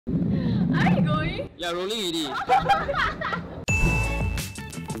rolling? Yeah, rolling already.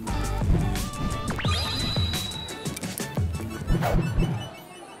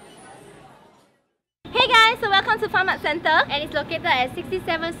 Hey guys, so welcome to Farmart Center. And it's located at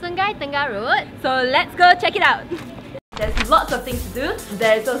 67 Sungei Tengah Road. So let's go check it out. There's lots of things to do.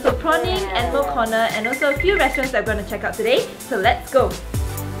 There's also prawning, animal corner, and also a few restaurants that we're going to check out today. So let's go.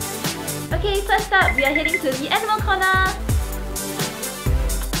 Okay, first up, we are heading to the animal corner.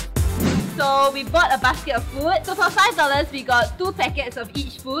 So we bought a basket of food. So for $5, we got 2 packets of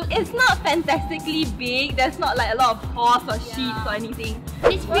each food. It's not fantastically big. There's not like a lot of horse or sheep or anything.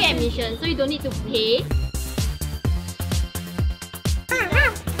 It's free admission, so you don't need to pay.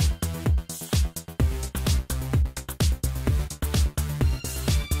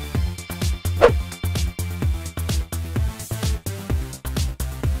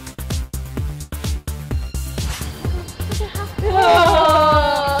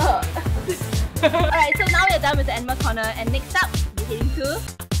 Alright, so now we're done with the animal corner, and next up, we're heading to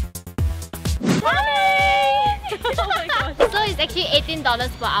prawning! Oh my gosh. So it's actually $18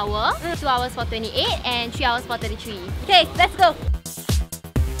 per hour, 2 hours for 28 and 3 hours for 33. Okay, let's go!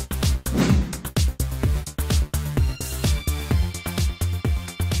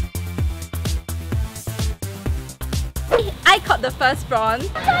 I caught the first prawn.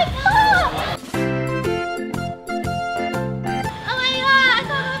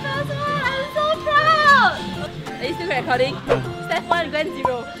 Are you still recording? Step 1, Gwen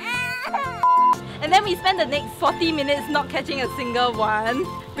 0. And then we spent the next 40 minutes not catching a single one.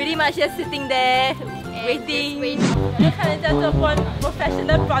 Pretty much just sitting there, waiting. 有没有看人家做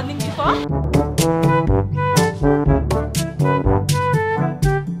professional prawning before?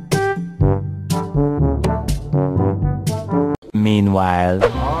 Meanwhile.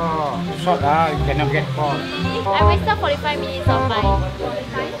 Oh, short you cannot get caught. I wasted 45 minutes of my time.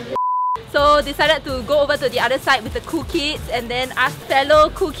 So decided to go over to the other side with the cool kids and then ask fellow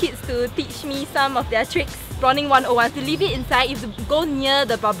cool kids to teach me some of their tricks. Prawning 101, to leave it inside, you have to go near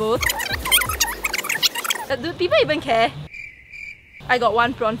the bubbles. Do people even care? I got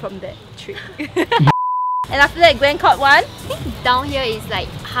 1 prawn from that trick. And after that, Gwen caught one. I think down here is like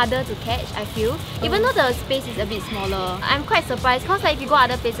harder to catch, I feel. Even though the space is a bit smaller. I'm quite surprised because like if you go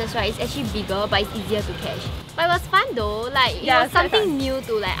other places, right, it's actually bigger but it's easier to catch. But it was fun though, like it was something new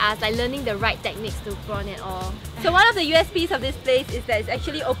to like us, like learning the right techniques to prawn and all. So one of the USPs of this place is that it's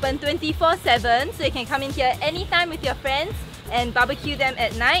actually open 24/7, so you can come in here anytime with your friends and barbecue them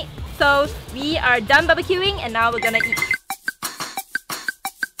at night. So we are done barbecuing and now we're gonna eat.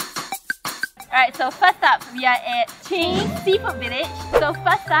 Alright, so first up, we are at Cheng Seafood Village. So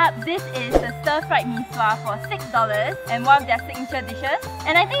first up, this is the stir-fried mee sua for $6 and one of their signature dishes.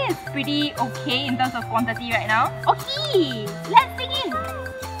 And I think it's pretty okay in terms of quantity right now. Okay, let's dig in!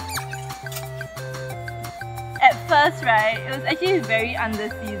 At first, right, it was actually very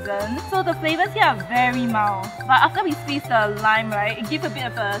under-seasoned. So the flavors here are very mild. But after we squeeze the lime, right, it gives a bit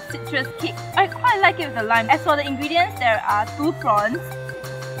of a citrus kick. I quite like it with the lime. As for the ingredients, there are 2 prawns.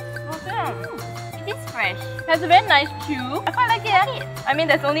 It is fresh. It has a very nice chew. I quite like it. I mean,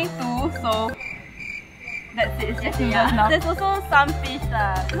 there's only 2, so that's it. It's just noodles now. There's also some fish.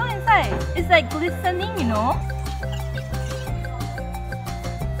 Look inside. It's like glistening, you know.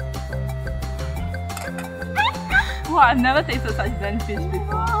 Wow, I've never tasted such dense fish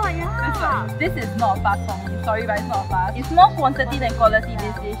before. Oh yeah. This is not a pass for me. Sorry, but it's not a pass. It's more quantity than quality,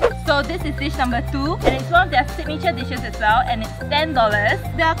 this dish. So this is dish number 2, and it's one of their signature dishes as well, and it's $10.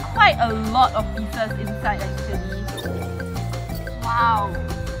 There are quite a lot of pieces inside actually. Wow.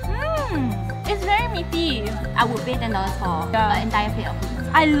 It's very meaty. I would pay $10 for an entire plate of food.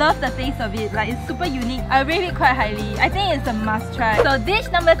 I love the taste of it, like it's super unique. I rate it quite highly. I think it's a must try. So dish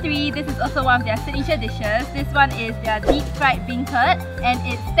number 3, this is also one of their signature dishes. This one is their deep fried beancurd and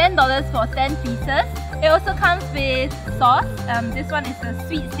it's $10 for 10 pieces. It also comes with sauce. This one is the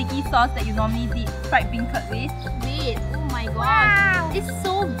sweet sticky sauce that you normally deep fried beancurd with. Wait, oh my gosh. Wow. It's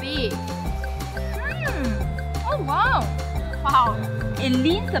so big. Oh wow. Wow. It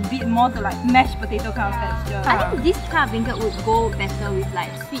leans a bit more to like mashed potato kind of texture. I think this kind of beancurd would go better with like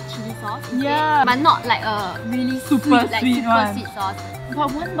sweet chili sauce instead. Yeah. But not like a really super sweet one. sweet sauce. But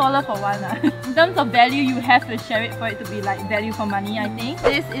 $1 for one. In terms of value, you have to share it for it to be like value for money, I think.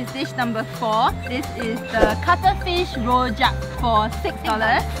 This is dish number 4. This is the cuttlefish rojak for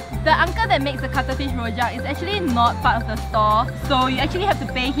 $6. The uncle that makes the cuttlefish rojak is actually not part of the store, so you actually have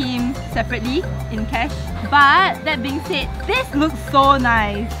to pay him separately in cash. But that being said, this looks so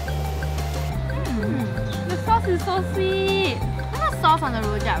nice. The sauce is so sweet. There's not sauce on the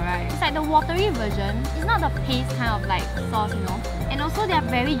rojak, right? It's like the watery version. It's not the paste kind of like sauce, you know. And also they are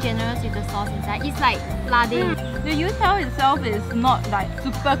very generous with the sauce inside. It's like flooding. The youtiao itself is not like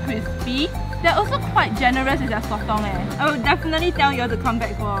super crispy. They're also quite generous with their sotong I would definitely tell you all to come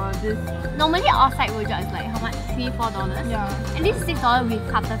back for this. Normally outside rojak is like how much? $3-4? Yeah. And this is $6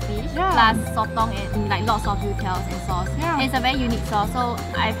 with cuttlefish plus sotong and like lots of youtiaos and sauce. Yeah. And it's a very unique sauce, so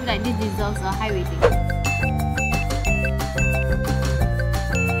I feel like this deserves a high rating.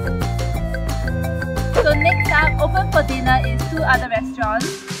 So next up, open for dinner is 2 other restaurants.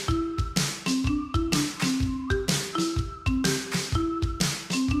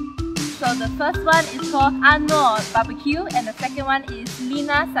 So the first one is called Ah Nuo BBQ and the second one is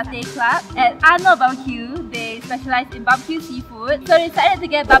Lina Satay Club. At Ah Nuo BBQ, they specialize in barbecue seafood. So we decided to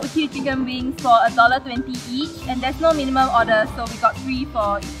get BBQ chicken wings for $1.20 each, and there's no minimum order, so we got 3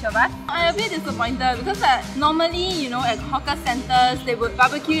 for each of us. I'm a bit disappointed because normally, you know, at hawker centers, they would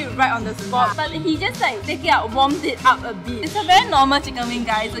barbecue it right on the spot, but he just like take it out, warmed it up a bit. It's a very normal chicken wing,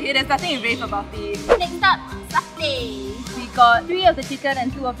 guys, okay? There's nothing to rave about it. Next up, satay. We got 3 of the chicken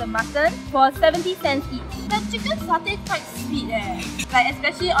and 2 of the mutton for 70 cents each. The chicken satay is quite sweet like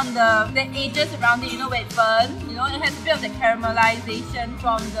especially on the edges around it, you know, where it burns. You know, it has a bit of the caramelization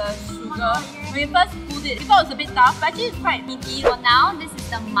from the sugar. When we first pulled it, we thought it was a bit tough, but actually it's quite meaty. For now, this is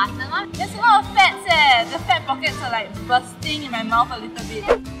the mutton one. There's a lot of fats The fat pockets are like bursting in my mouth a little bit.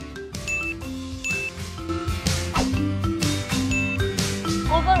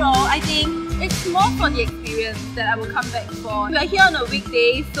 Overall, I think it's more for the experience that I will come back for. We are here on a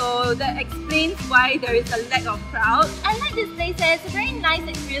weekday, so that explains why there is a lack of crowd. I like this place, it's a very nice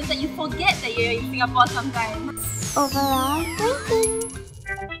experience that you forget that you're in Singapore sometimes. Overall, rating.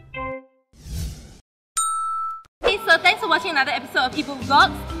 Okay, so thanks for watching another episode of Eatbook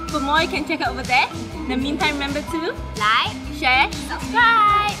Vlogs. For more, you can check out over there. In the meantime, remember to Like, share,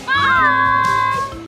 subscribe. Bye!